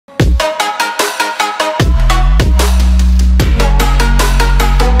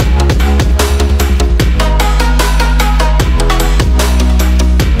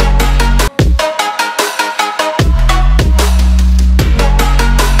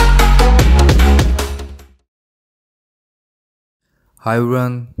Hi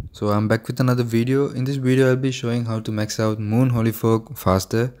everyone, so I'm back with another video. In this video I'll be showing how to max out Moon Holy Fork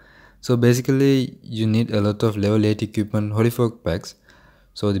faster. So basically you need a lot of level 8 equipment Holy Fork packs.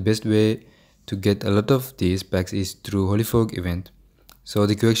 So the best way to get a lot of these packs is through Holy Fork event. So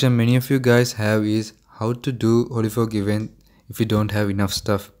the question many of you guys have is how to do Holy Fork event if you don't have enough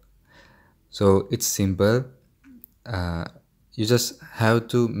stuff. So it's simple. You just have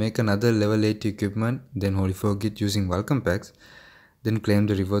to make another level 8 equipment, then Holy Fork it using welcome packs. Then claim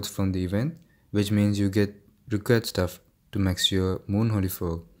the rewards from the event, which means you get required stuff to max your Moon Holy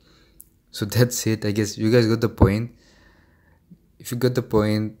Fork. So that's it. I guess you guys got the point. If you got the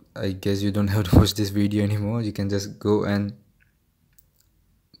point, I guess you don't have to watch this video anymore. You can just go and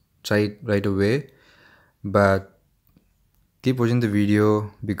try it right away. But keep watching the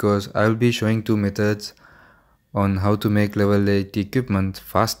video because I will be showing two methods on how to make level 8 equipment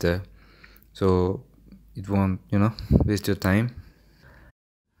faster. So it won't, waste your time.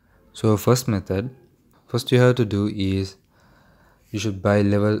 So first you have to do is you should buy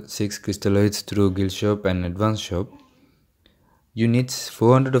level 6 crystalloids through guild shop and advanced shop. You need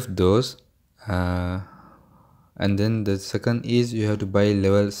 400 of those, and then the second is you have to buy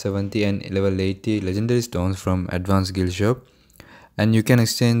level 70 and level 80 legendary stones from advanced guild shop, and you can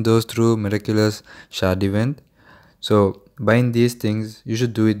exchange those through miraculous shard event. So buying these things you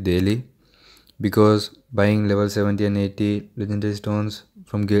should do it daily, because buying level 70 and 80 legendary stones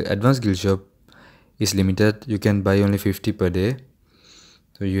from advanced guild shop is limited. You can buy only 50 per day,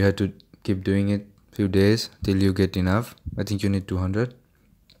 so you have to keep doing it few days till you get enough. I think you need 200.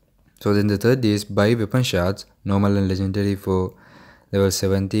 So then the third is buy weapon shards, normal and legendary, for level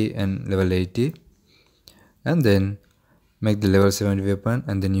 70 and level 80, and then make the level 70 weapon,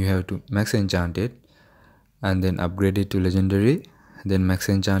 and then you have to max enchant it and then upgrade it to legendary, then max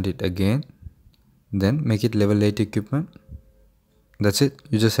enchant it again, then make it level 8 equipment. That's it.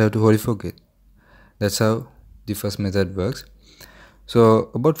 You just have to Holy Fork it. That's how the first method works.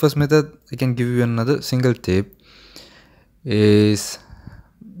 So about first method, I can give you another single tip is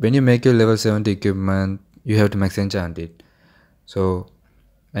when you make your level 70 equipment, you have to max enchant it. So,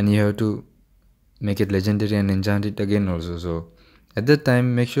 and you have to make it legendary and enchant it again also. So at that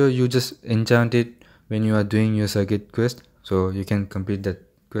time, make sure you just enchant it when you are doing your circuit quest, so you can complete that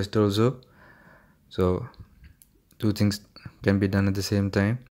quest also. So two things can be done at the same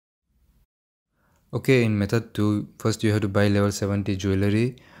time. Okay, in method 2, first you have to buy level 70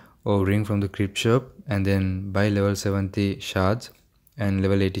 jewelry or ring from the crypt shop, and then buy level 70 shards and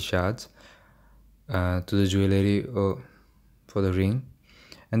level 80 shards to the jewelry or for the ring,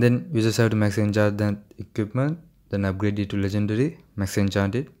 and then you just have to max enchant that equipment, then upgrade it to legendary, max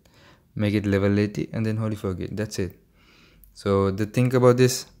enchant it, make it level 80, and then Holy Fork it. That's it. So the thing about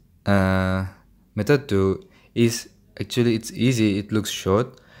this method 2 is actually it's easy. It looks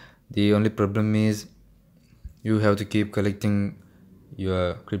short. The only problem is you have to keep collecting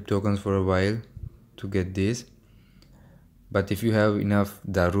your crypt tokens for a while to get this. But if you have enough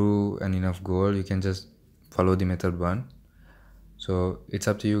daru and enough gold, you can just follow the method 1. So it's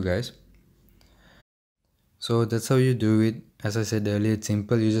up to you guys. So that's how you do it. As I said earlier, it's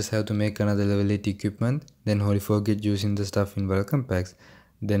simple. You just have to make another level 8 equipment, then Holy Fork it using the stuff in welcome packs,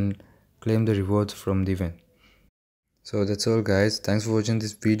 then claim the rewards from the event. So that's all guys. Thanks for watching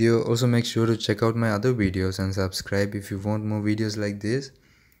this video. Also make sure to check out my other videos and subscribe if you want more videos like this.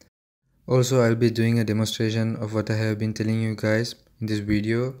 Also I'll be doing a demonstration of what I have been telling you guys in this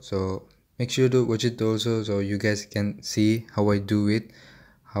video. So make sure to watch it also, so you guys can see how I do it,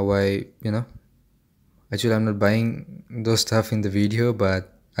 how I, actually I'm not buying those stuff in the video,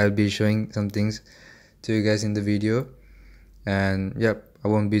 but I'll be showing some things to you guys in the video. And yep, I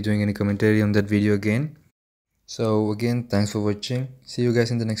won't be doing any commentary on that video again. So again, thanks for watching. See you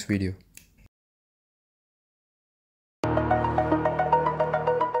guys in the next video.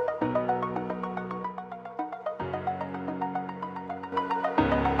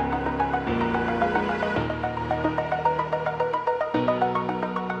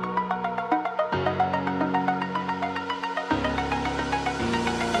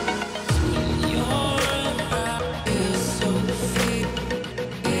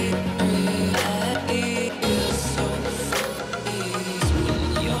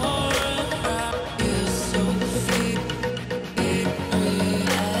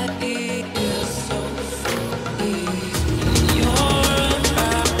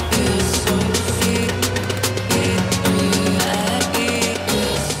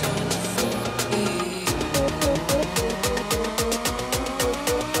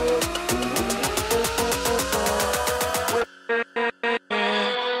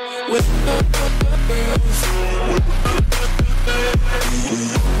 with